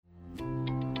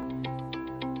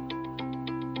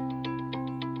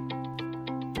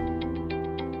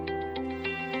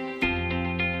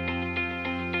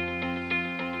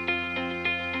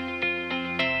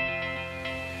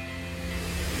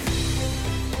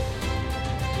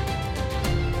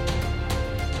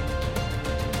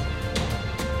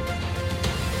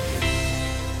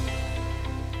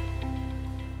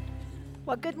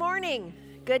Well, good morning.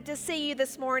 Good to see you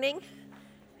this morning.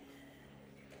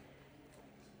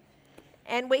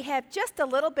 And we have just a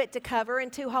little bit to cover in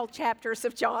 2 whole chapters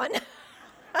of John.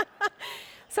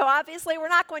 So obviously we're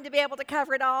not going to be able to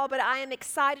cover it all, but I am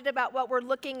excited about what we're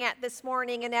looking at this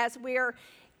morning. And as we're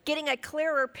getting a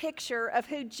clearer picture of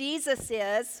who Jesus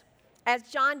is, as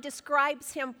John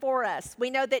describes him for us,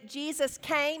 we know that Jesus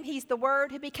came, he's the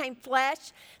Word who became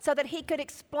flesh, so that he could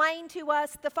explain to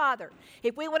us the Father.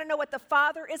 If we want to know what the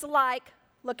Father is like,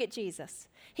 look at Jesus.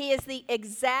 He is the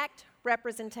exact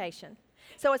representation.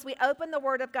 So as we open the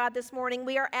Word of God this morning,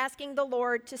 we are asking the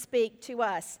Lord to speak to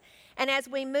us. And as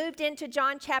we moved into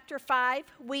John chapter 5,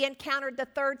 we encountered the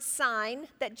third sign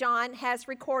that John has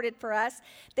recorded for us,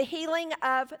 the healing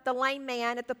of the lame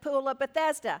man at the pool of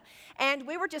Bethesda. And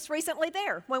we were just recently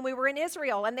there when we were in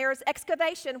Israel, and there's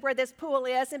excavation where this pool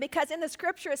is. And because in the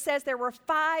scripture it says there were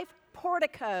 5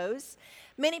 porticos,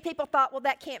 many people thought, well,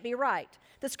 that can't be right.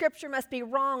 The scripture must be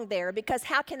wrong there, because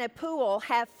how can a pool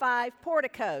have 5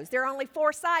 porticos? There are only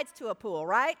 4 sides to a pool,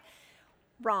 right?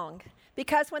 Wrong.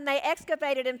 Because when they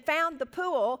excavated and found the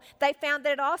pool, they found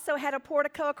that it also had a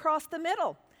portico across the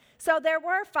middle. So there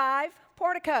were 5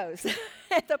 porticos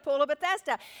at the pool of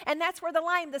Bethesda. And that's where the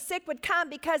lame, the sick would come,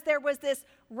 because there was this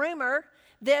rumor,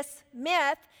 this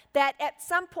myth, that at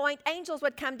some point angels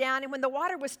would come down, and when the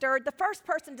water was stirred, the first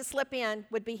person to slip in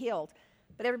would be healed.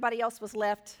 But everybody else was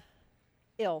left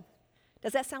ill.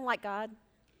 Does that sound like God?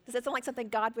 Does that sound like something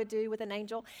God would do with an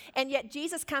angel? And yet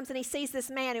Jesus comes and he sees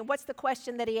this man, and what's the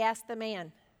question that he asked the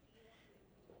man?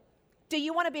 Do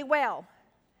you want to be well?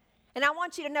 And I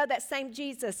want you to know that same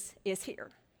Jesus is here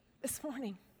this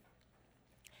morning.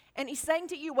 And he's saying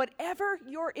to you, whatever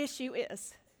your issue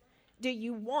is, do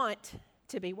you want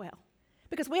to be well?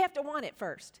 Because we have to want it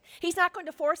first. He's not going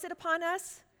to force it upon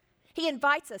us. He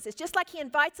invites us. It's just like he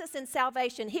invites us in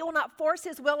salvation. He will not force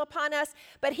his will upon us,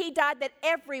 but he died that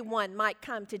everyone might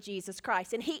come to Jesus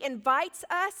Christ. And he invites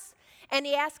us, and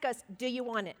he asks us, do you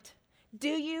want it? Do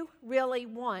you really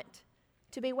want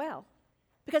to be well?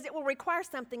 Because it will require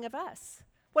something of us.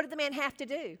 What did the man have to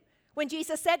do? When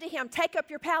Jesus said to him, take up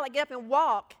your pallet, get up and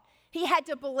walk, he had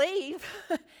to believe,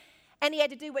 and he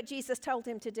had to do what Jesus told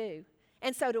him to do.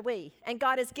 And so do we. And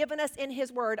God has given us in his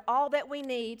word all that we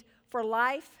need for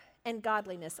life and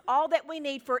godliness, all that we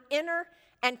need for inner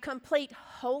and complete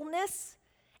wholeness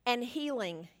and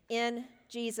healing in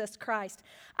Jesus Christ.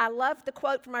 I love the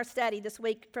quote from our study this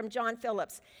week from John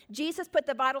Phillips. Jesus put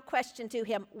the vital question to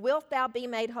him, wilt thou be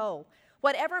made whole?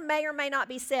 Whatever may or may not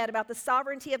be said about the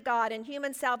sovereignty of God and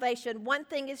human salvation, one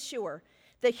thing is sure,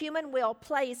 the human will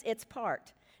plays its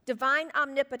part. Divine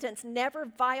omnipotence never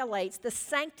violates the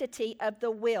sanctity of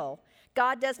the will.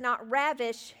 God does not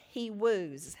ravish, he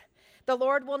woos. The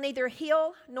Lord will neither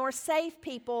heal nor save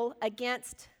people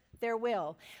against their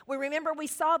will. We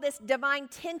saw this divine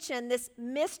tension, this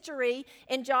mystery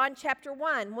in John chapter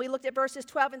 1. We looked at verses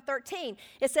 12 and 13.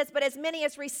 It says, but as many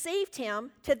as received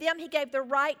him, to them he gave the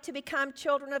right to become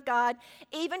children of God,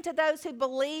 even to those who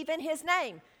believe in his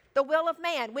name. The will of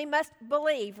man, we must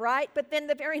believe, right? But then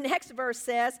the very next verse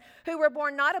says, who were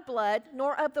born not of blood,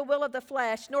 nor of the will of the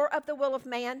flesh, nor of the will of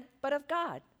man, but of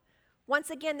God. Once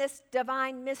again, this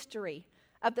divine mystery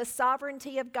of the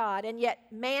sovereignty of God, and yet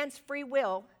man's free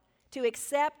will to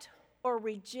accept or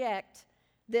reject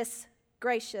this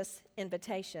gracious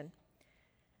invitation.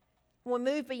 When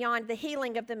we move beyond the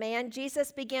healing of the man,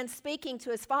 Jesus begins speaking to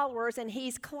his followers, and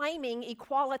he's claiming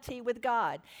equality with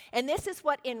God. And this is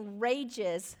what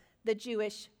enrages the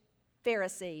Jewish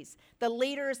Pharisees, the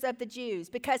leaders of the Jews,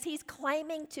 because he's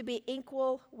claiming to be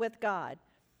equal with God.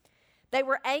 They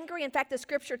were angry. In fact, the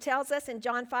scripture tells us in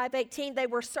John 5:18, they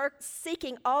were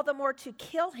seeking all the more to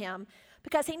kill him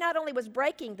because he not only was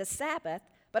breaking the Sabbath,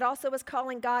 but also was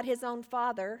calling God his own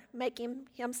Father, making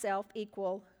himself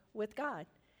equal with God.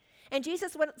 And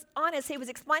Jesus went on as he was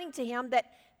explaining to him that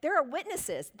there are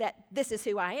witnesses that this is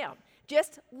who I am.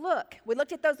 Just look. We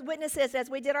looked at those witnesses as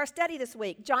we did our study this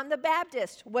week. John the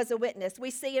Baptist was a witness.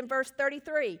 We see in verse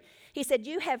 33. He said,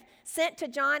 you have sent to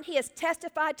John. He has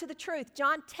testified to the truth.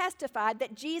 John testified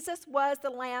that Jesus was the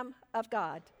Lamb of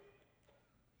God.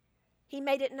 He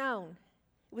made it known.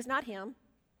 It was not him.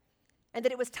 And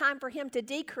that it was time for him to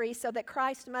decrease so that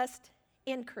Christ must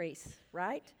increase,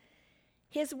 right?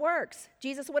 His works.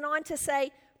 Jesus went on to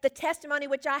say, the testimony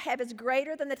which I have is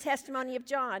greater than the testimony of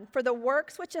John. For the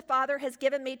works which the Father has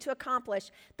given me to accomplish,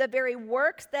 the very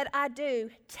works that I do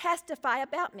testify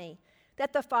about me,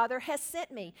 that the Father has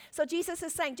sent me. So Jesus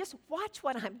is saying, just watch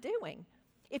what I'm doing.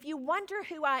 If you wonder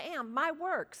who I am, my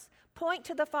works point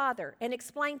to the Father and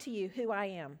explain to you who I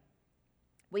am.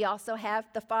 We also have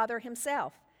the Father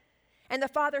himself. And the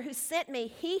Father who sent me,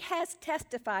 he has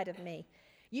testified of me.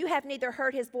 You have neither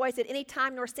heard his voice at any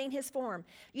time nor seen his form.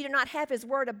 You do not have his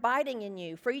word abiding in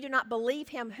you, for you do not believe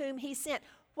him whom he sent.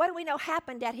 What do we know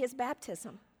happened at his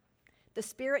baptism? The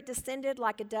Spirit descended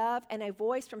like a dove, and a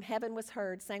voice from heaven was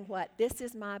heard, saying what? This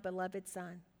is my beloved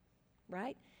Son,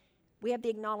 right? We have the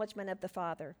acknowledgement of the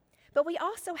Father. But we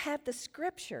also have the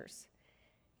Scriptures.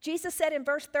 Jesus said in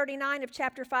verse 39 of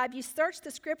chapter 5, you search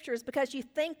the Scriptures because you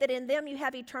think that in them you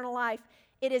have eternal life.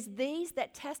 It is these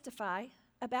that testify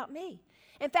about me.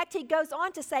 In fact, he goes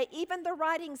on to say, even the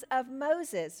writings of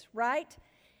Moses, right?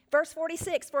 Verse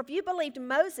 46, for if you believed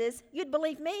Moses, you'd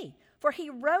believe me, for he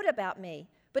wrote about me.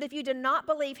 But if you do not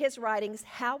believe his writings,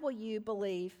 how will you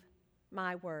believe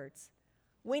my words?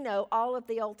 We know all of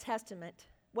the Old Testament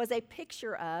was a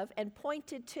picture of and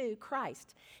pointed to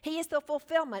Christ. He is the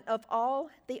fulfillment of all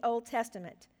the Old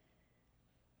Testament.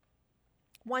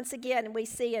 Once again, we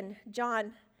see in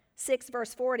John 6,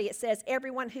 verse 40, it says,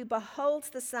 everyone who beholds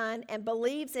the Son and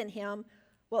believes in him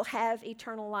will have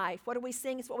eternal life. What are we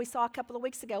seeing? It's what we saw a couple of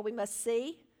weeks ago. We must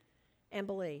see and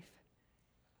believe.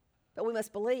 But we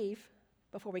must believe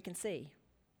before we can see.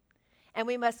 And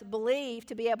we must believe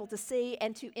to be able to see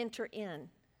and to enter in,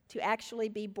 to actually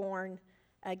be born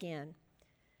again.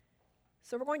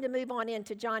 So we're going to move on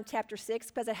into John chapter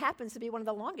 6 because it happens to be one of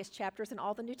the longest chapters in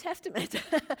all the New Testament.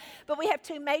 But we have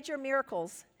two major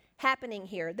miracles happening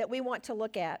here that we want to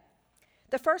look at.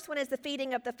 The first one is the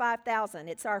feeding of the 5,000.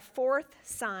 It's our fourth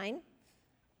sign.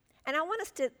 And I want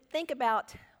us to think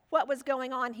about what was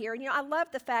going on here. You know, I love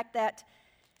the fact that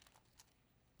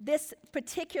this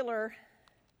particular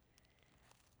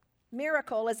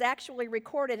miracle is actually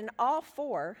recorded in all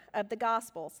four of the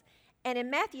Gospels. And in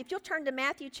Matthew, if you'll turn to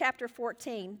Matthew chapter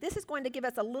 14, this is going to give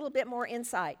us a little bit more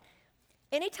insight.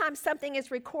 Anytime something is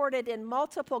recorded in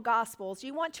multiple Gospels,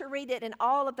 you want to read it in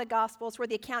all of the Gospels where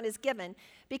the account is given,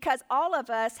 because all of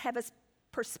us have a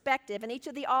perspective, and each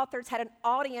of the authors had an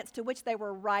audience to which they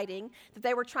were writing, that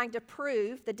they were trying to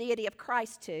prove the deity of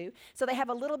Christ to. So they have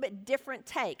a little bit different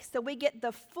takes. So we get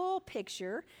the full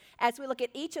picture as we look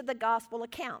at each of the gospel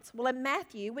accounts. Well, in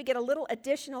Matthew, we get a little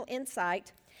additional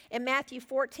insight in Matthew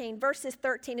 14, verses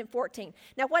 13 and 14.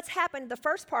 Now, what's happened, the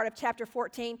first part of chapter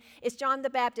 14, is John the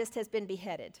Baptist has been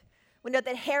beheaded. We know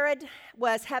that Herod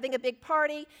was having a big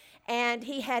party, and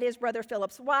he had his brother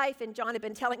Philip's wife, and John had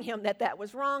been telling him that that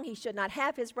was wrong. He should not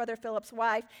have his brother Philip's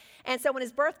wife. And so when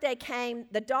his birthday came,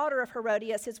 the daughter of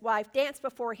Herodias, his wife, danced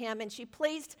before him, and she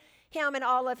pleased him and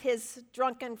all of his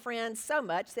drunken friends so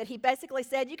much that he basically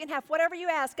said, you can have whatever you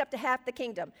ask, up to half the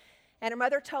kingdom. And her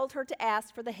mother told her to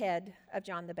ask for the head of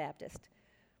John the Baptist,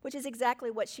 which is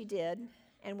exactly what she did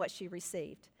and what she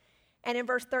received. And in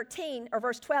verse 13, or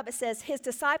verse 12, it says, his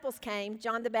disciples came,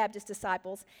 John the Baptist's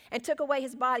disciples, and took away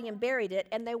his body and buried it,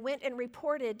 and they went and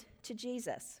reported to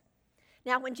Jesus.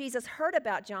 Now, when Jesus heard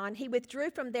about John, he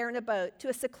withdrew from there in a boat to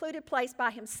a secluded place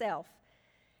by himself.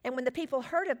 And when the people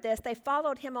heard of this, they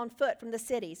followed him on foot from the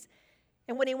cities.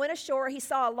 And when he went ashore, he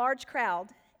saw a large crowd,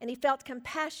 and he felt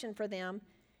compassion for them,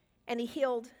 and he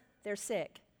healed their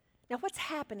sick. Now, what's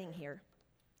happening here?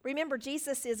 Remember,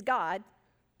 Jesus is God,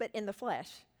 but in the flesh.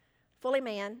 Fully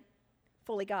man,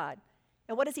 fully God.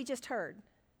 And what has he just heard?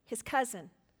 His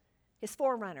cousin, his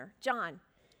forerunner, John,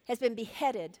 has been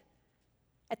beheaded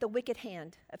at the wicked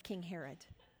hand of King Herod.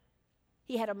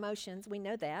 He had emotions, we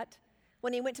know that.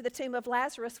 When he went to the tomb of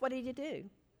Lazarus, what did he do?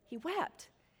 He wept.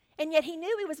 And yet he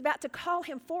knew he was about to call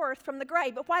him forth from the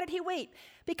grave. But why did he weep?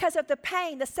 Because of the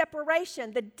pain, the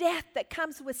separation, the death that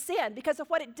comes with sin, because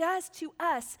of what it does to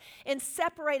us in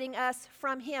separating us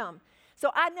from him.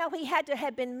 So I know he had to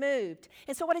have been moved.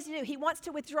 And so what does he do? He wants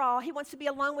to withdraw. He wants to be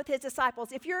alone with his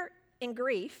disciples. If you're in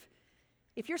grief,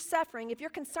 if you're suffering, if you're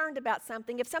concerned about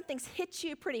something, if something's hit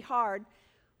you pretty hard,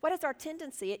 what is our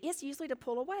tendency? It is usually to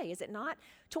pull away, is it not?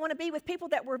 To want to be with people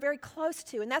that we're very close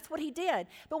to, and that's what he did.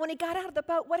 But when he got out of the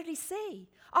boat, what did he see?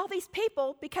 All these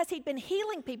people, because he'd been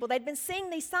healing people, they'd been seeing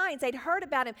these signs, they'd heard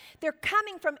about him. They're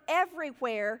coming from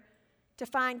everywhere to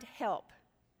find help.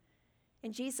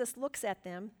 And Jesus looks at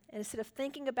them, and instead of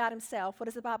thinking about himself, what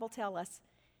does the Bible tell us?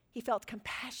 He felt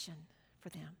compassion for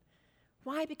them.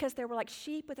 Why? Because they were like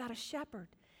sheep without a shepherd.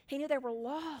 He knew they were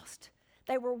lost.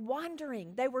 They were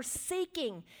wandering. They were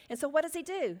seeking. And so what does he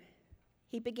do?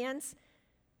 He begins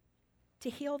to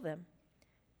heal them.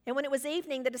 And when it was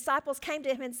evening, the disciples came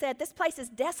to him and said, this place is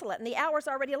desolate, and the hour's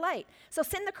already late. So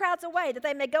send the crowds away, that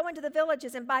they may go into the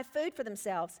villages and buy food for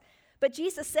themselves. But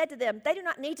Jesus said to them, they do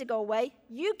not need to go away.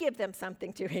 You give them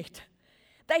something to eat.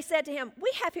 They said to him,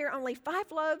 we have here only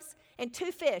 5 loaves and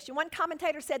 2 fish. And one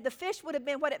commentator said the fish would have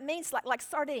been what it means like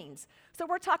sardines. So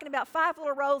we're talking about 5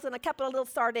 little rolls and a couple of little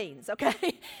sardines,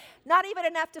 okay? Not even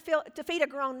enough to feed a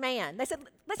grown man. They said,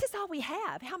 this is all we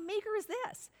have. How meager is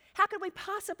this? How could we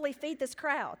possibly feed this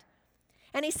crowd?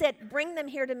 And he said, bring them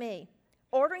here to me.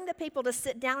 Ordering the people to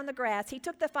sit down on the grass, he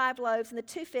took the 5 loaves and the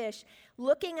 2 fish.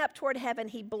 Looking up toward heaven,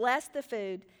 he blessed the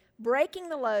food. Breaking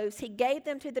the loaves, he gave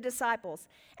them to the disciples,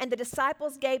 and the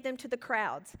disciples gave them to the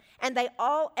crowds. And they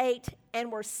all ate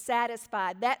and were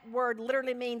satisfied. That word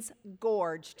literally means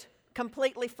gorged,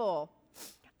 completely full.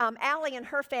 Allie and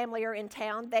her family are in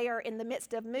town. They are in the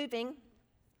midst of moving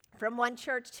from one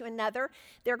church to another.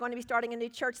 They're going to be starting a new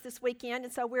church this weekend,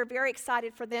 and so we're very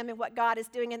excited for them and what God is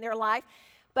doing in their life.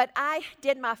 But I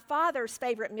did my father's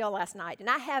favorite meal last night, and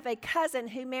I have a cousin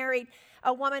who married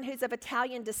a woman who's of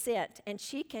Italian descent, and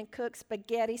she can cook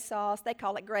spaghetti sauce. They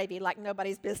call it gravy like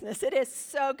nobody's business. It is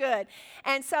so good.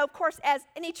 And so, of course, as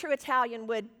any true Italian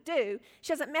would do,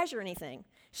 she doesn't measure anything.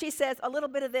 She says a little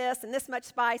bit of this and this much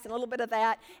spice and a little bit of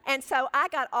that. And so I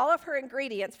got all of her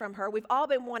ingredients from her. We've all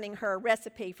been wanting her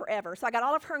recipe forever. So I got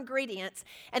all of her ingredients,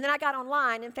 and then I got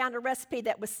online and found a recipe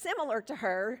that was similar to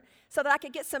her so that I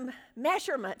could get some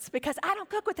measurements, because I don't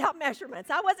cook without measurements.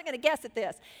 I wasn't going to guess at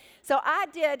this. So I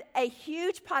did a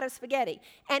huge pot of spaghetti.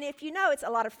 And if you know, it's a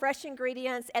lot of fresh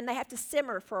ingredients, and they have to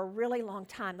simmer for a really long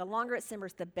time. The longer it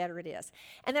simmers, the better it is.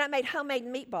 And then I made homemade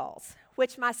meatballs,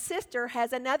 which my sister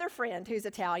has another friend who's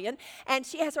Italian, and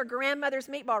she has her grandmother's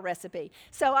meatball recipe.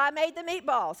 So I made the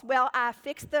meatballs. Well, I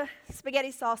fixed the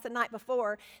spaghetti sauce the night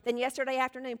before. Then yesterday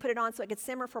afternoon, put it on so it could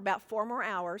simmer for about 4 more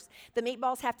hours. The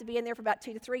meatballs have to be in there for about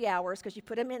 2 to 3 hours because you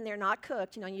put them in there not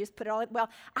cooked. You know, you just put it all in. Well,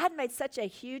 I had made such a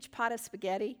huge pot of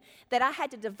spaghetti that I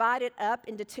had to divide it up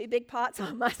into 2 big pots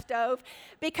on my stove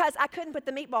because I couldn't put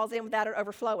the meatballs in without it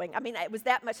overflowing. I mean, it was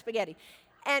that much spaghetti.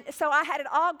 And so I had it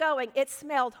all going. It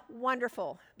smelled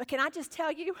wonderful. But can I just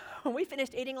tell you, when we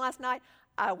finished eating last night,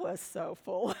 I was so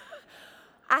full.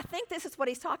 I think this is what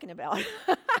he's talking about.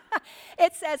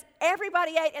 It says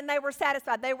everybody ate and they were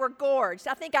satisfied. They were gorged.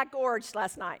 I think I gorged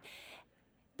last night.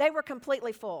 They were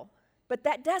completely full. But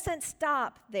that doesn't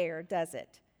stop there, does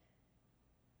it?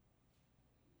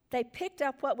 They picked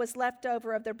up what was left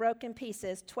over of the broken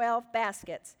pieces, 12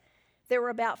 baskets. There were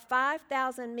about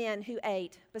 5,000 men who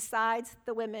ate, besides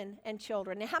the women and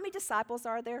children. Now, how many disciples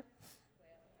are there?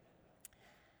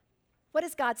 What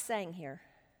is God saying here?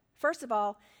 First of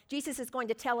all, Jesus is going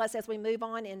to tell us as we move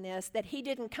on in this that he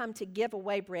didn't come to give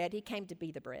away bread. He came to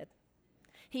be the bread.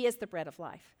 He is the bread of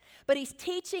life. But he's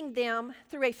teaching them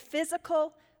through a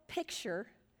physical picture,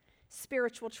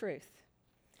 spiritual truth.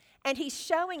 And he's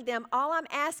showing them, all I'm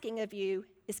asking of you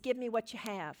is give me what you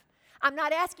have. I'm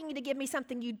not asking you to give me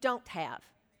something you don't have.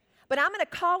 But I'm going to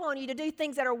call on you to do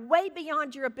things that are way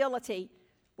beyond your ability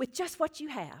with just what you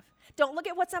have. Don't look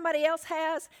at what somebody else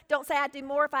has. Don't say I'd do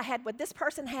more if I had what this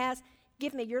person has.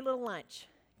 Give me your little lunch.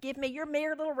 Give me your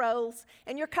mere little rolls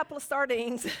and your couple of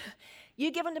sardines.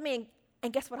 You give them to me,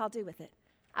 and guess what I'll do with it?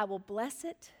 I will bless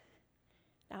it,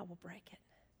 and I will break it.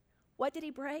 What did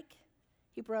he break?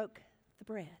 He broke the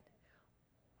bread.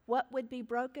 What would be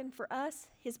broken for us?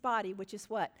 His body, which is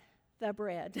what? The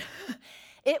bread.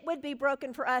 It would be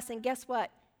broken for us, and guess what?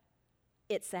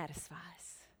 It satisfies.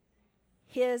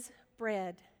 His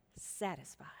bread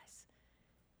satisfies.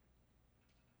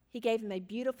 He gave them a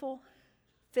beautiful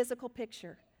physical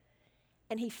picture,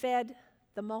 and he fed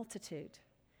the multitude.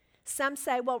 Some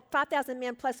say, well, 5,000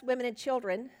 men plus women and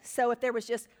children, so if there was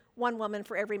just one woman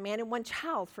for every man and one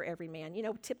child for every man. You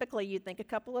know, typically you'd think a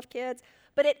couple of kids.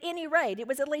 But at any rate, it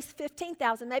was at least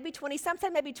 15,000, maybe 20, some say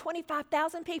maybe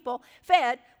 25,000 people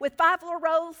fed with 5 little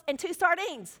rolls and 2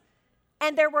 sardines.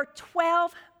 And there were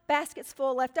 12 baskets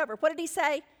full left over. What did he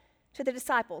say to the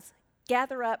disciples?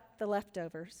 Gather up the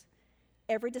leftovers.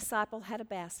 Every disciple had a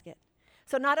basket.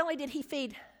 So not only did he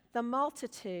feed the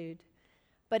multitude,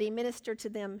 but he ministered to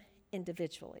them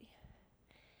individually.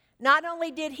 Not only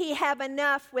did he have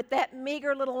enough with that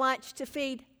meager little lunch to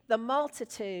feed the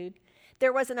multitude,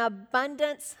 there was an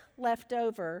abundance left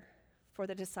over for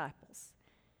the disciples.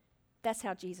 That's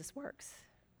how Jesus works.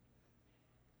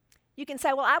 You can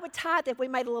say, well, I would tithe if we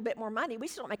made a little bit more money. We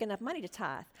still don't make enough money to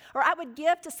tithe. Or I would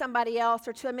give to somebody else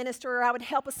or to a minister, or I would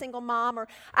help a single mom, or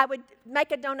I would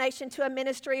make a donation to a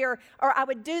ministry, or I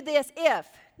would do this if.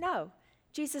 No,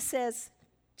 Jesus says,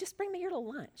 just bring me your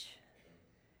little lunch.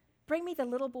 Bring me the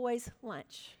little boy's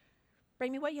lunch.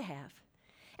 Bring me what you have.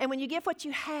 And when you give what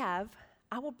you have,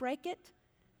 I will break it,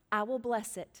 I will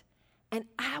bless it, and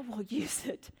I will use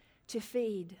it to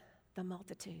feed the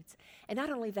multitudes. And not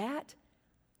only that,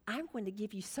 I'm going to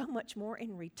give you so much more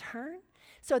in return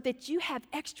so that you have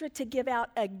extra to give out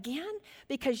again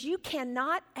because you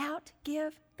cannot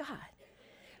outgive God.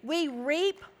 We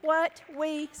reap what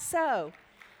we sow.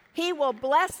 He will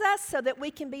bless us so that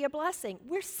we can be a blessing.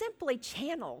 We're simply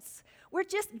channels. We're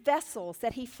just vessels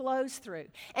that he flows through.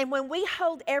 And when we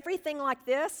hold everything like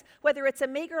this, whether it's a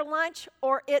meager lunch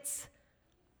or it's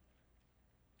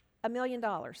 $1 million,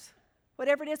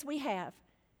 whatever it is we have,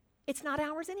 it's not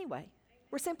ours anyway.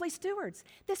 We're simply stewards.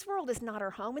 This world is not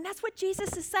our home, and that's what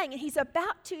Jesus is saying. And he's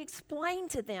about to explain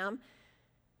to them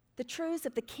the truths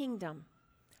of the kingdom,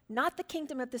 not the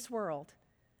kingdom of this world,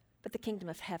 but the kingdom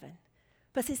of heaven.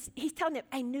 But he's telling them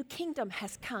a new kingdom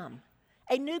has come.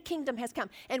 A new kingdom has come.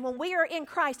 And when we are in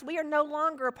Christ, we are no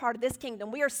longer a part of this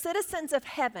kingdom. We are citizens of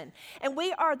heaven. And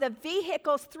we are the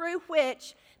vehicles through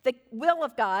which the will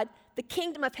of God, the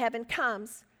kingdom of heaven,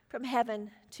 comes from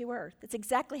heaven to earth. That's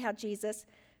exactly how Jesus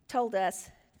told us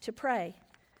to pray.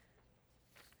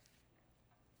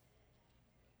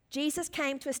 Jesus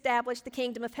came to establish the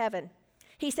kingdom of heaven.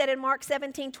 He said in Mark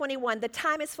 17:21, the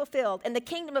time is fulfilled and the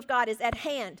kingdom of God is at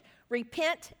hand.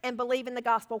 Repent and believe in the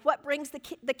gospel. What brings the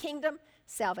kingdom?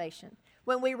 Salvation.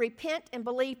 When we repent and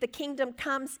believe, the kingdom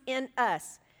comes in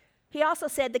us. He also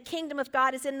said the kingdom of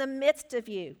God is in the midst of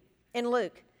you in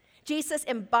Luke. Jesus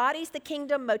embodies the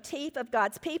kingdom motif of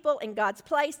God's people in God's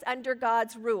place under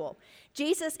God's rule.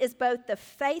 Jesus is both the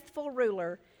faithful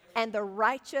ruler and the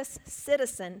righteous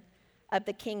citizen of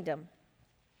the kingdom.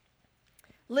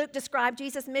 Luke described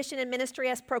Jesus' mission and ministry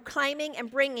as proclaiming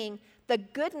and bringing the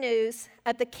good news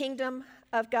of the kingdom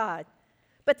of God.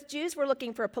 But the Jews were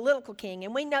looking for a political king,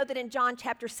 and we know that in John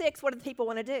chapter 6, what did the people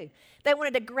want to do? They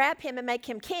wanted to grab him and make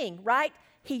him king, right?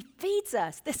 He feeds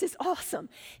us. This is awesome.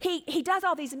 He does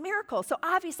all these miracles, so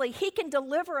obviously he can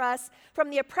deliver us from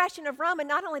the oppression of Rome, and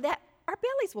not only that, our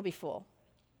bellies will be full.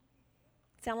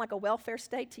 Sound like a welfare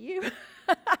state to you?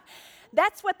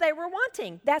 That's what they were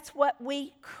wanting. That's what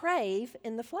we crave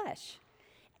in the flesh.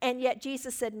 And yet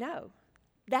Jesus said, no,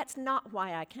 that's not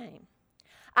why I came.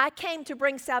 I came to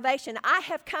bring salvation. I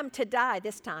have come to die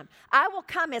this time. I will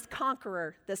come as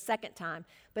conqueror the second time,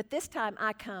 but this time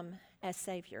I come as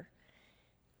Savior.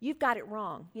 You've got it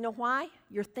wrong. You know why?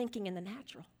 You're thinking in the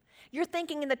natural. You're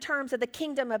thinking in the terms of the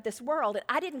kingdom of this world. And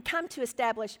I didn't come to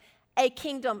establish a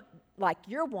kingdom like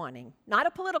you're wanting, not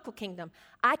a political kingdom.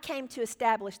 I came to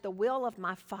establish the will of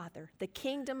my Father, the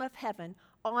kingdom of heaven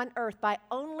on earth, by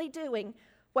only doing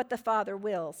what the Father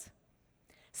wills.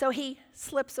 So he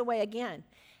slips away again.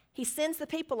 He sends the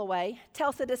people away,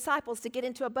 tells the disciples to get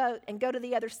into a boat and go to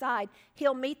the other side.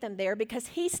 He'll meet them there because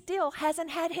he still hasn't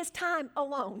had his time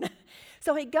alone.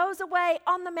 So he goes away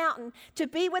on the mountain to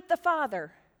be with the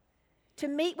Father, to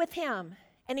meet with him.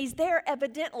 And he's there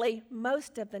evidently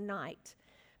most of the night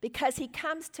because he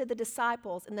comes to the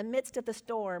disciples in the midst of the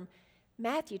storm,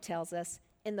 Matthew tells us,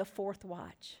 in the fourth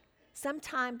watch,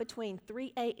 sometime between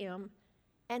 3 a.m.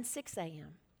 and 6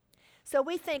 a.m. So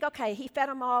we think, okay, he fed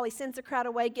them all, he sends the crowd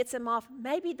away, gets them off.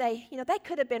 Maybe they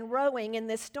could have been rowing in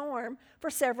this storm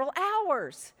for several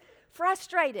hours,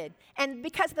 frustrated. And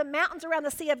because the mountains around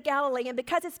the Sea of Galilee and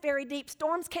because it's very deep,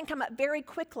 storms can come up very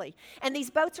quickly. And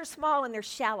these boats are small and they're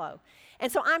shallow.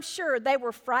 And so I'm sure they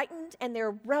were frightened and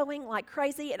they're rowing like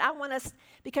crazy. And I want us,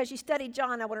 because you studied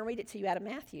John, I want to read it to you out of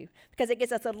Matthew because it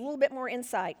gives us a little bit more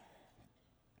insight.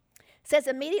 It says,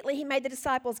 immediately he made the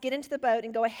disciples get into the boat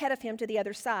and go ahead of him to the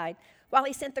other side while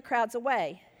he sent the crowds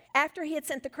away. After he had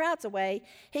sent the crowds away,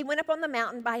 he went up on the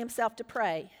mountain by himself to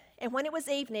pray. And when it was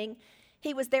evening,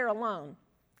 he was there alone.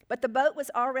 But the boat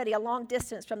was already a long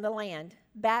distance from the land,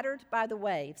 battered by the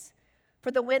waves, for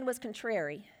the wind was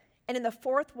contrary. And in the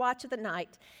fourth watch of the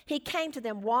night, he came to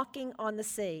them walking on the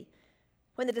sea.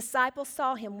 When the disciples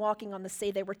saw him walking on the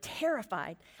sea, they were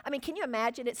terrified. I mean, can you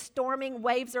imagine? It's storming,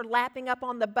 waves are lapping up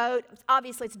on the boat.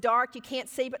 Obviously, it's dark, you can't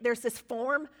see, but there's this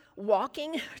form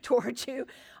walking towards you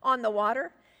on the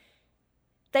water.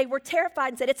 They were terrified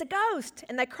and said, it's a ghost,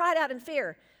 and they cried out in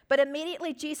fear. But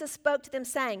immediately Jesus spoke to them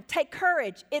saying, take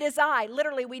courage, it is I.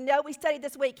 Literally, we studied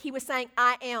this week, he was saying,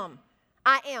 I am,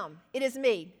 it is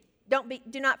me.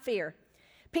 Do not fear.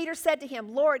 Peter said to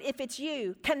him, Lord, if it's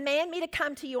you, command me to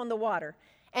come to you on the water.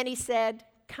 And he said,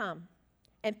 come.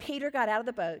 And Peter got out of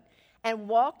the boat and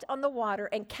walked on the water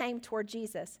and came toward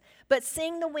Jesus. But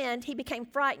seeing the wind, he became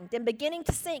frightened, and beginning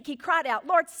to sink, he cried out,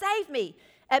 Lord, save me.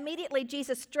 Immediately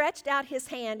Jesus stretched out his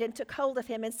hand and took hold of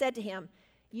him and said to him,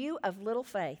 you of little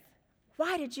faith,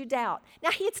 why did you doubt?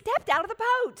 Now he had stepped out of the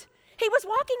boat. He was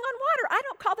walking on water. I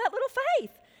don't call that little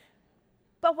faith.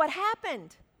 But what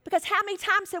happened? Because how many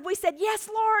times have we said, yes,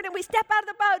 Lord, and we step out of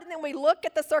the boat, and then we look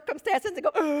at the circumstances and go,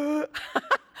 what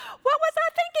was I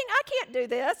thinking? I can't do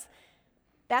this.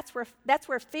 That's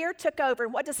where fear took over.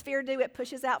 And what does fear do? It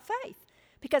pushes out faith.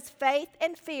 Because faith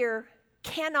and fear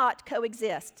cannot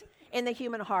coexist in the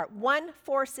human heart. One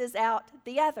forces out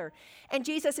the other. And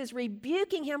Jesus is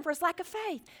rebuking him for his lack of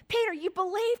faith. Peter, you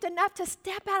believed enough to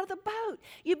step out of the boat.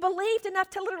 You believed enough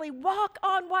to literally walk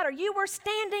on water. You were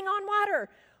standing on water.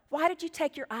 Why did you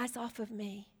take your eyes off of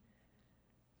me?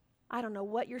 I don't know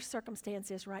what your circumstance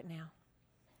is right now.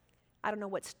 I don't know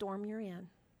what storm you're in.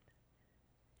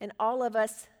 And all of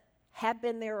us have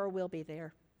been there or will be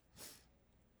there.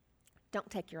 Don't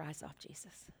take your eyes off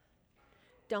Jesus.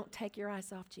 Don't take your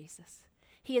eyes off Jesus.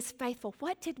 He is faithful.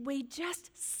 What did we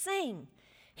just sing?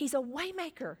 He's a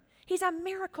waymaker. He's a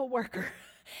miracle worker.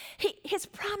 His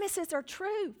promises are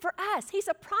true for us. He's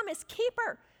a promise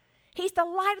keeper. He's the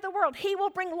light of the world. He will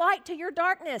bring light to your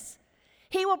darkness.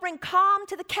 He will bring calm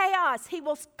to the chaos. He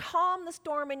will calm the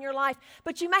storm in your life.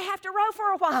 But you may have to row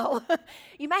for a while.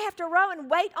 You may have to row and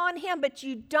wait on him, but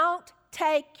you don't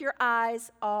take your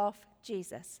eyes off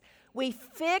Jesus. We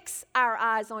fix our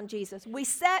eyes on Jesus. We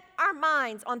set our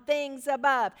minds on things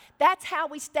above. That's how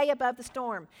we stay above the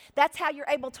storm. That's how you're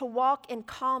able to walk in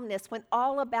calmness when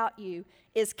all about you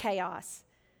is chaos.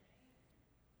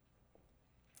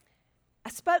 I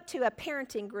spoke to a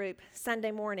parenting group Sunday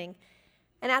morning,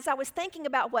 and as I was thinking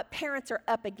about what parents are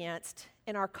up against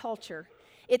in our culture,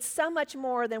 it's so much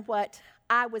more than what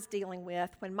I was dealing with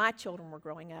when my children were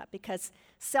growing up, because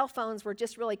cell phones were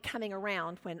just really coming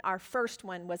around when our first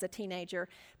one was a teenager.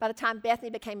 By the time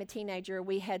Bethany became a teenager,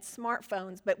 we had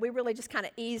smartphones, but we really just kind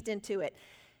of eased into it.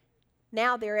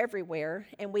 Now they're everywhere,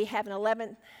 and we have an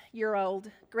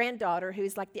 11-year-old granddaughter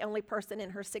who's like the only person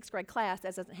in her 6th grade class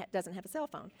that doesn't have a cell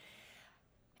phone.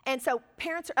 And so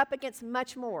parents are up against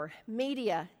much more,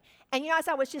 media. And as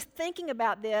I was just thinking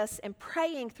about this and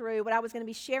praying through what I was going to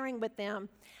be sharing with them,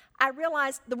 I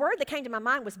realized the word that came to my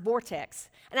mind was vortex.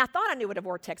 And I thought I knew what a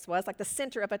vortex was, like the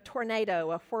center of a tornado,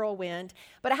 a whirlwind.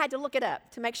 But I had to look it up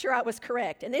to make sure I was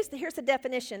correct. And here's the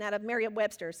definition out of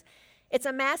Merriam-Webster's. It's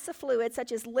a mass of fluid,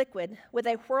 such as liquid, with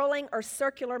a whirling or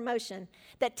circular motion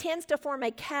that tends to form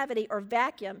a cavity or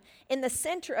vacuum in the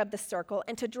center of the circle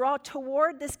and to draw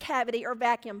toward this cavity or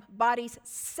vacuum bodies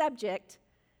subject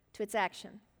to its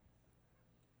action.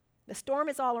 The storm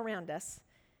is all around us.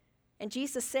 And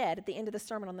Jesus said at the end of the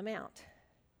Sermon on the Mount,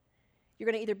 you're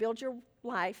going to either build your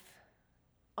life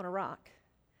on a rock,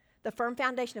 the firm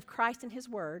foundation of Christ and his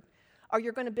word, or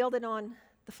you're going to build it on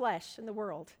the flesh and the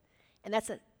world. And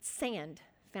that's a sand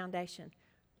foundation,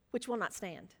 which will not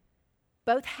stand.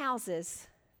 Both houses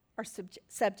are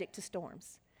subject to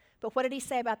storms. But what did he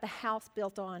say about the house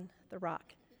built on the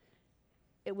rock?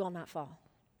 It will not fall.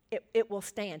 It will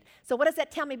stand. So what does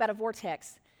that tell me about a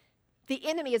vortex? The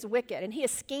enemy is wicked, and he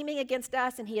is scheming against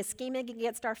us, and he is scheming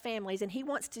against our families, and he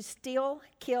wants to steal,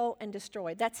 kill, and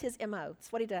destroy. That's his MO.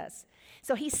 That's what he does.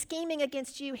 So he's scheming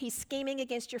against you. He's scheming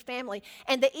against your family.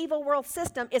 And the evil world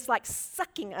system is like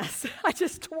sucking us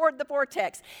just toward the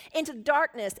vortex, into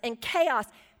darkness and chaos.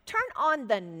 Turn on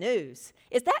the news.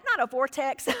 Is that not a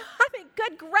vortex? I mean,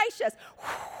 good gracious.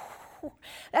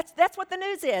 That's what the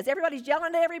news is. Everybody's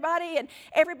yelling at everybody, and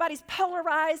everybody's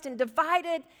polarized and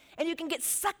divided, and you can get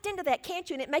sucked into that, can't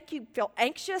you? And it make you feel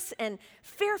anxious and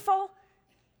fearful.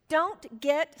 Don't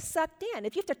get sucked in.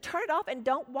 If you have to turn it off and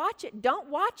don't watch it, don't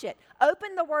watch it.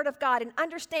 Open the Word of God and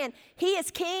understand He is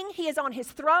King. He is on His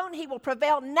throne. He will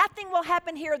prevail. Nothing will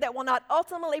happen here that will not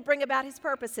ultimately bring about His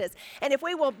purposes. And if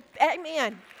we will,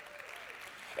 amen,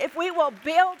 if we will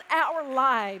build our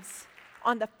lives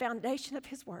on the foundation of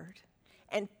His Word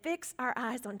and fix our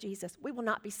eyes on Jesus, we will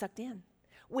not be sucked in.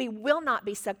 We will not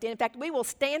be sucked in. In fact, we will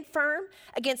stand firm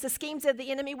against the schemes of the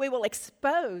enemy. We will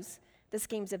expose the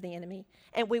schemes of the enemy,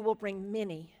 and we will bring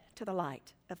many to the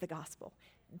light of the gospel.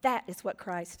 That is what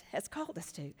Christ has called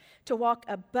us to walk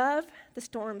above the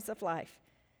storms of life.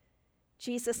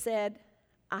 Jesus said,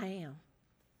 I am.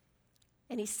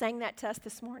 And He sang that to us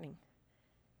this morning.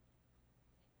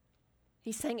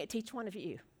 He sang it to each one of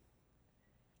you.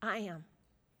 I am.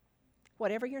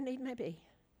 Whatever your need may be,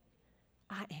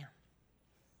 I am.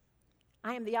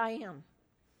 I am the I am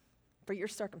for your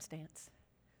circumstance,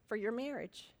 for your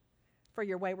marriage, for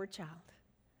your wayward child,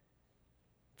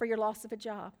 for your loss of a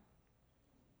job,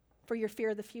 for your fear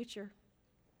of the future,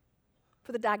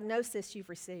 for the diagnosis you've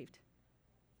received.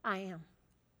 I am.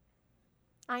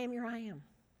 I am your I am.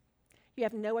 You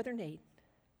have no other need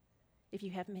if you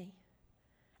have me.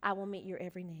 I will meet your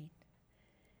every need.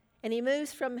 And He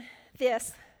moves from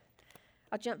this,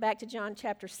 I'll jump back to John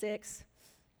chapter 6,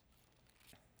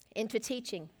 into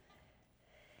teaching.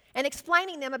 and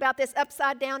explaining them about this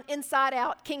upside down, inside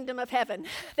out kingdom of heaven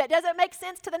that doesn't make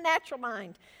sense to the natural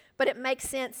mind, but it makes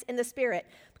sense in the Spirit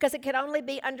because it can only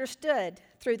be understood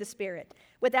through the Spirit.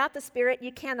 Without the Spirit,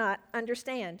 you cannot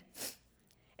understand.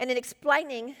 And in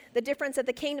explaining the difference of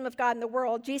the kingdom of God and the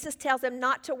world, Jesus tells them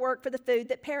not to work for the food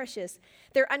that perishes.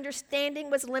 Their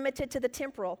understanding was limited to the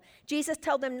temporal. Jesus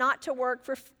told them not to work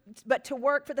but to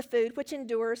work for the food which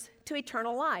endures to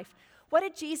eternal life. What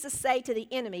did Jesus say to the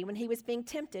enemy when he was being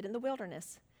tempted in the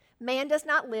wilderness? Man does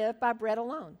not live by bread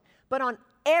alone, but on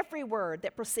every word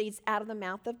that proceeds out of the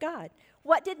mouth of God.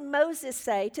 What did Moses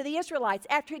say to the Israelites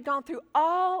after he'd gone through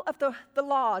all of the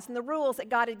laws and the rules that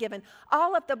God had given,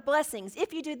 all of the blessings?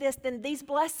 If you do this, then these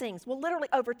blessings will literally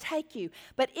overtake you.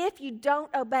 But if you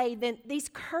don't obey, then these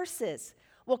curses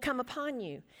will come upon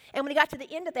you. And when he got to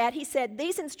the end of that, he said,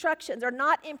 these instructions are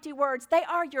not empty words. They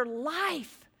are your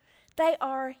life. They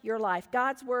are your life.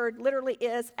 God's word literally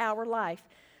is our life.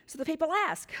 So the people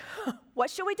ask, what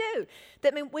shall we do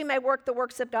that we may work the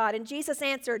works of God? And Jesus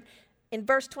answered in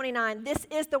verse 29, this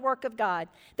is the work of God,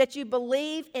 that you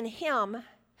believe in him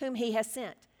whom he has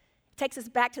sent. It takes us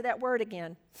back to that word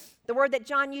again. The word that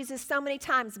John uses so many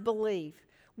times, believe.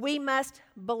 We must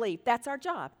believe. That's our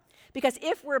job. Because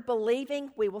if we're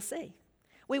believing, we will see.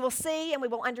 We will see and we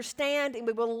will understand and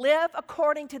we will live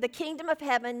according to the kingdom of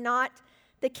heaven, not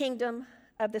the kingdom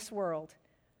of this world.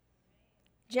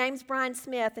 James Bryan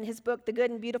Smith, in his book, The Good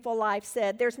and Beautiful Life,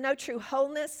 said, there's no true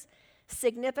wholeness,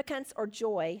 significance, or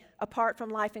joy apart from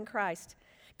life in Christ.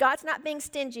 God's not being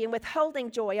stingy and withholding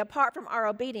joy apart from our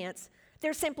obedience.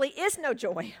 There simply is no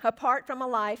joy apart from a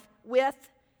life with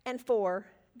and for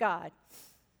God.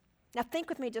 Now think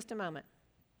with me just a moment.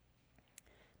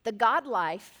 The God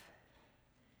life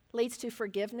leads to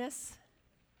forgiveness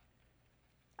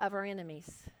of our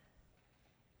enemies.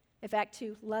 In fact,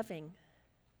 to loving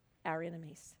our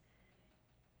enemies.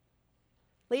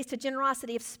 Leads to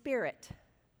generosity of spirit,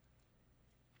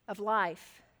 of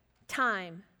life,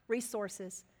 time,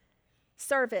 resources,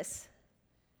 service,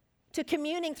 to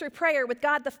communing through prayer with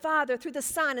God the Father, through the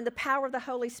Son, and the power of the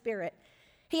Holy Spirit.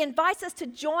 He invites us to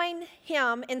join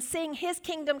him in seeing his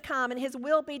kingdom come and his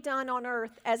will be done on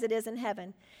earth as it is in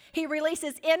heaven. He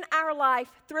releases in our life,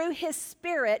 through his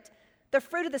Spirit, the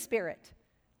fruit of the Spirit: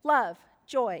 love,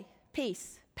 joy,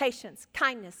 peace, patience,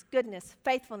 kindness, goodness,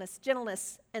 faithfulness,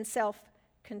 gentleness, and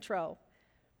self-control.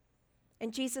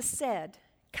 And Jesus said,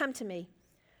 come to me,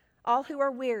 all who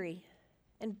are weary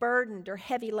and burdened or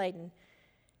heavy laden,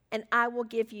 and I will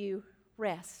give you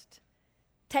rest.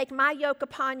 Take my yoke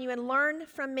upon you and learn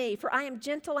from me, for I am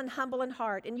gentle and humble in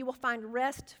heart, and you will find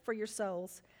rest for your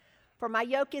souls. For my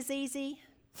yoke is easy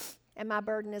and my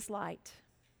burden is light.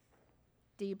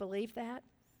 Do you believe that?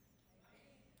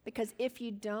 Because if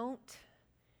you don't,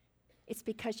 it's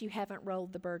because you haven't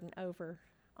rolled the burden over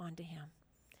onto him.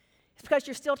 It's because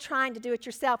you're still trying to do it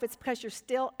yourself. It's because you're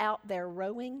still out there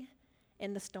rowing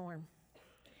in the storm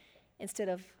instead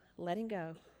of letting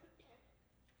go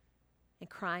and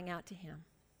crying out to him.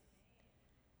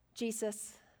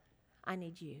 Jesus, I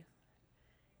need you.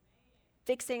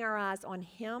 Fixing our eyes on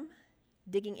him,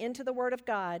 digging into the Word of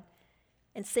God,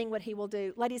 and seeing what he will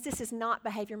do. Ladies, this is not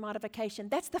behavior modification.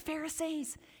 That's the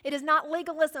Pharisees. It is not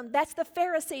legalism. That's the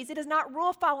Pharisees. It is not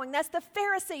rule following. That's the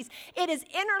Pharisees. It is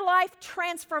inner life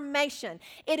transformation.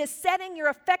 It is setting your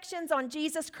affections on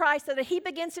Jesus Christ so that he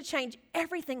begins to change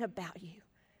everything about you.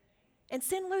 And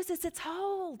sin loses its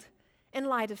hold in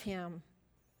light of him.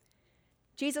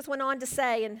 Jesus went on to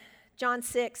say in John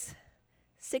 6,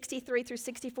 63 through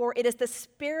 64, it is the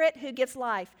Spirit who gives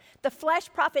life. The flesh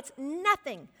profits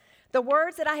nothing. The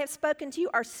words that I have spoken to you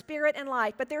are spirit and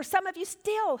life, but there are some of you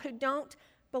still who don't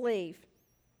believe.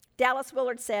 Dallas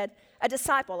Willard said, a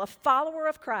disciple, a follower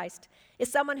of Christ, is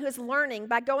someone who is learning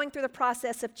by going through the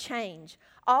process of change.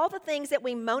 All the things that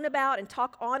we moan about and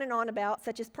talk on and on about,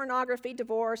 such as pornography,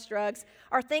 divorce, drugs,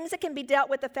 are things that can be dealt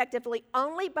with effectively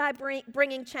only by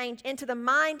bringing change into the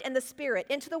mind and the spirit,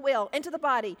 into the will, into the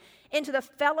body, into the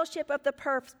fellowship of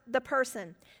the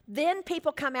person. Then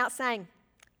people come out saying,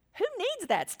 who needs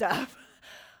that stuff?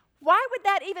 Why would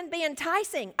that even be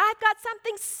enticing? I've got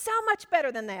something so much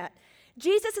better than that.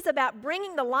 Jesus is about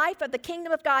bringing the life of the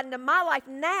kingdom of God into my life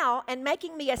now and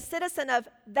making me a citizen of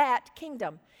that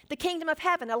kingdom, the kingdom of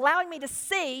heaven, allowing me to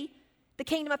see the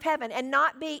kingdom of heaven and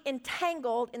not be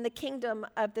entangled in the kingdom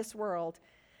of this world.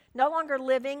 No longer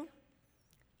living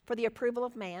for the approval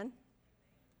of man,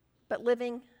 but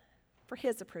living for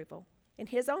his approval and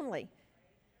his only.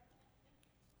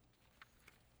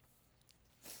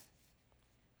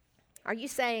 Are you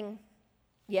saying,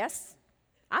 yes,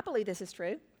 I believe this is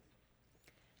true?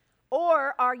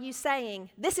 Or are you saying,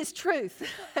 this is truth,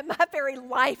 and my very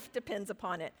life depends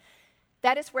upon it?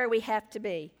 That is where we have to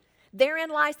be. Therein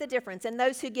lies the difference. And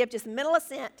those who give just mental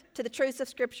assent to the truths of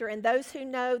Scripture and those who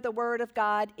know the Word of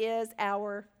God is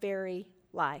our very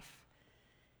life.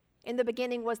 In the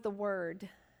beginning was the Word,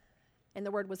 and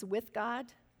the Word was with God,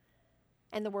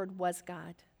 and the Word was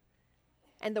God.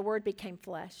 And the Word became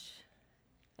flesh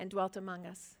and dwelt among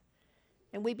us.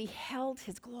 And we beheld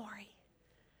His glory.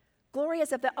 Glory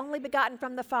as of the only begotten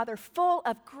from the Father, full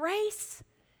of grace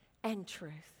and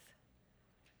truth.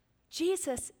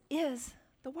 Jesus is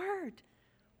the Word.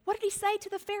 What did He say to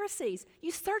the Pharisees?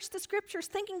 You search the Scriptures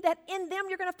thinking that in them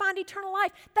you're going to find eternal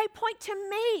life. They point to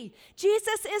me.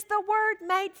 Jesus is the Word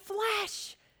made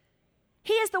flesh.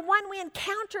 He is the one we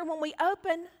encounter when we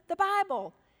open the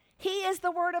Bible. He is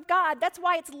the Word of God. That's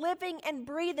why it's living and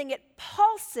breathing. It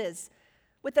pulses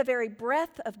with the very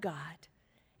breath of God.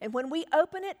 And when we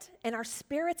open it and our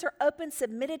spirits are open,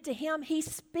 submitted to Him, He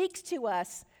speaks to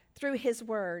us through His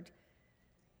Word.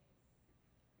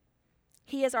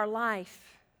 He is our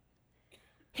life.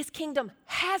 His kingdom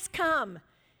has come.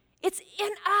 It's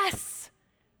in us.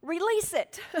 Release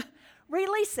it.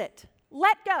 Release it.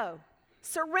 Let go.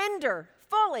 Surrender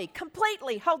fully,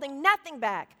 completely, holding nothing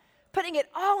back, putting it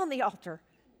all on the altar.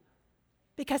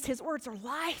 Because His words are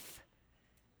life.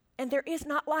 And there is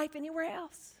not life anywhere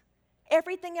else.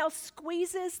 Everything else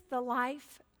squeezes the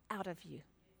life out of you.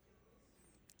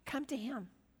 Come to Him.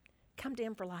 Come to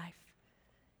Him for life.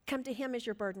 Come to Him as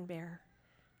your burden bearer.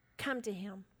 Come to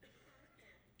Him.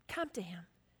 Come to Him.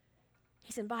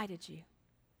 He's invited you.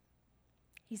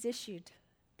 He's issued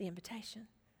the invitation.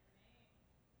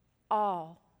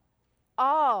 All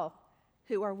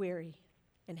who are weary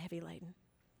and heavy laden,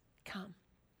 come,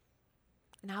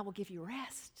 and I will give you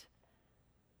rest.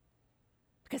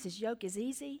 Because His yoke is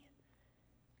easy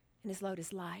and His load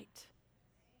is light.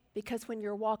 Because when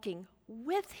you're walking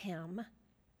with Him,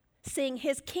 seeing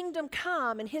His kingdom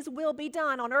come and His will be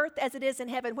done on earth as it is in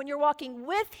heaven, when you're walking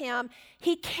with Him,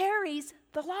 He carries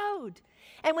the load.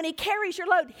 And when He carries your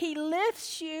load, He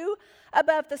lifts you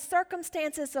above the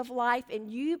circumstances of life, and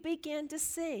you begin to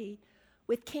see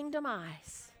with kingdom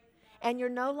eyes. And you're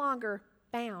no longer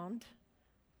bound.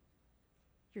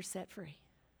 You're set free.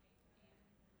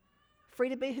 Free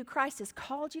to be who Christ has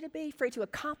called you to be, free to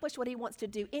accomplish what He wants to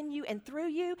do in you and through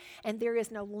you, and there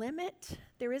is no limit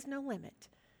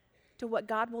to what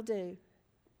God will do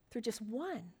through just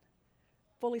one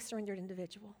fully surrendered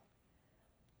individual.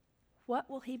 What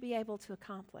will He be able to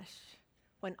accomplish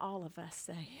when all of us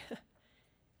say,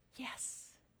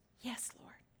 yes, yes,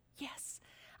 Lord, yes.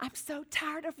 I'm so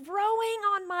tired of rowing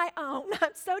on my own.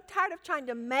 I'm so tired of trying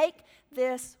to make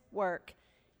this work.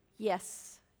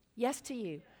 Yes, yes to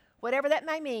you. Whatever that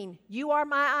may mean, you are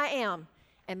my I am,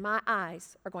 and my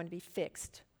eyes are going to be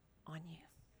fixed on you.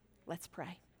 Let's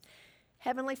pray.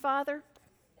 Heavenly Father,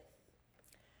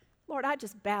 Lord, I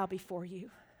just bow before you.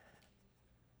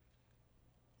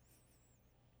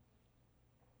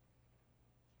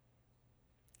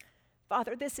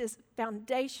 Father, this is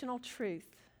foundational truth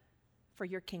for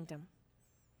your kingdom.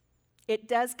 It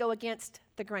does go against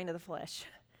the grain of the flesh.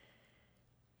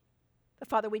 But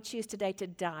Father, we choose today to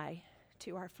die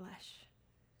to our flesh,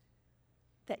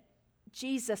 that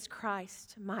Jesus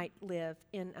Christ might live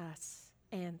in us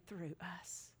and through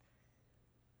us.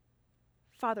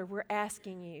 Father, we're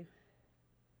asking you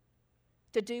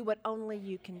to do what only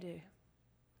you can do.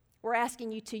 We're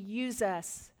asking you to use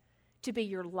us to be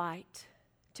your light,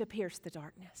 to pierce the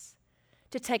darkness,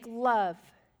 to take love,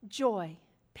 joy,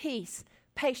 peace,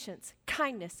 patience,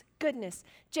 kindness, goodness,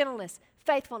 gentleness,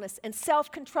 faithfulness, and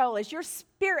self-control. As your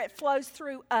Spirit flows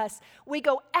through us, we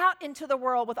go out into the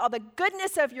world with all the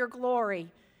goodness of your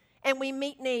glory, and we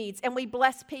meet needs, and we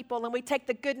bless people, and we take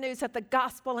the good news of the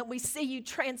gospel, and we see you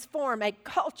transform a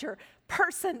culture,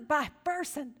 person by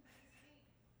person.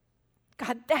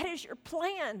 God, that is your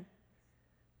plan.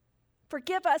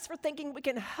 Forgive us for thinking we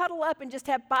can huddle up and just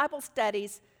have Bible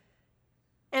studies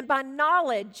and by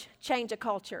knowledge change a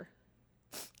culture.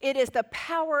 It is the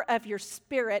power of your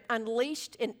Spirit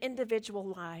unleashed in individual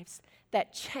lives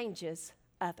that changes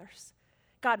others.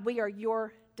 God, we are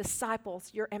your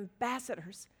disciples, your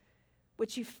ambassadors.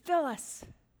 Would you fill us,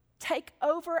 take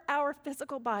over our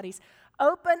physical bodies,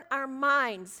 open our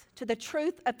minds to the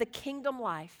truth of the kingdom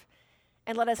life,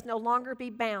 and let us no longer be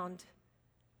bound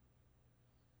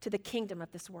to the kingdom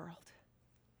of this world.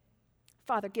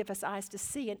 Father, give us eyes to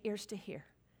see and ears to hear.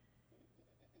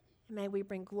 And may we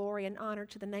bring glory and honor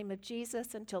to the name of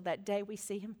Jesus until that day we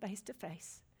see him face to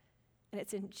face. And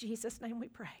it's in Jesus' name we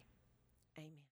pray. Amen.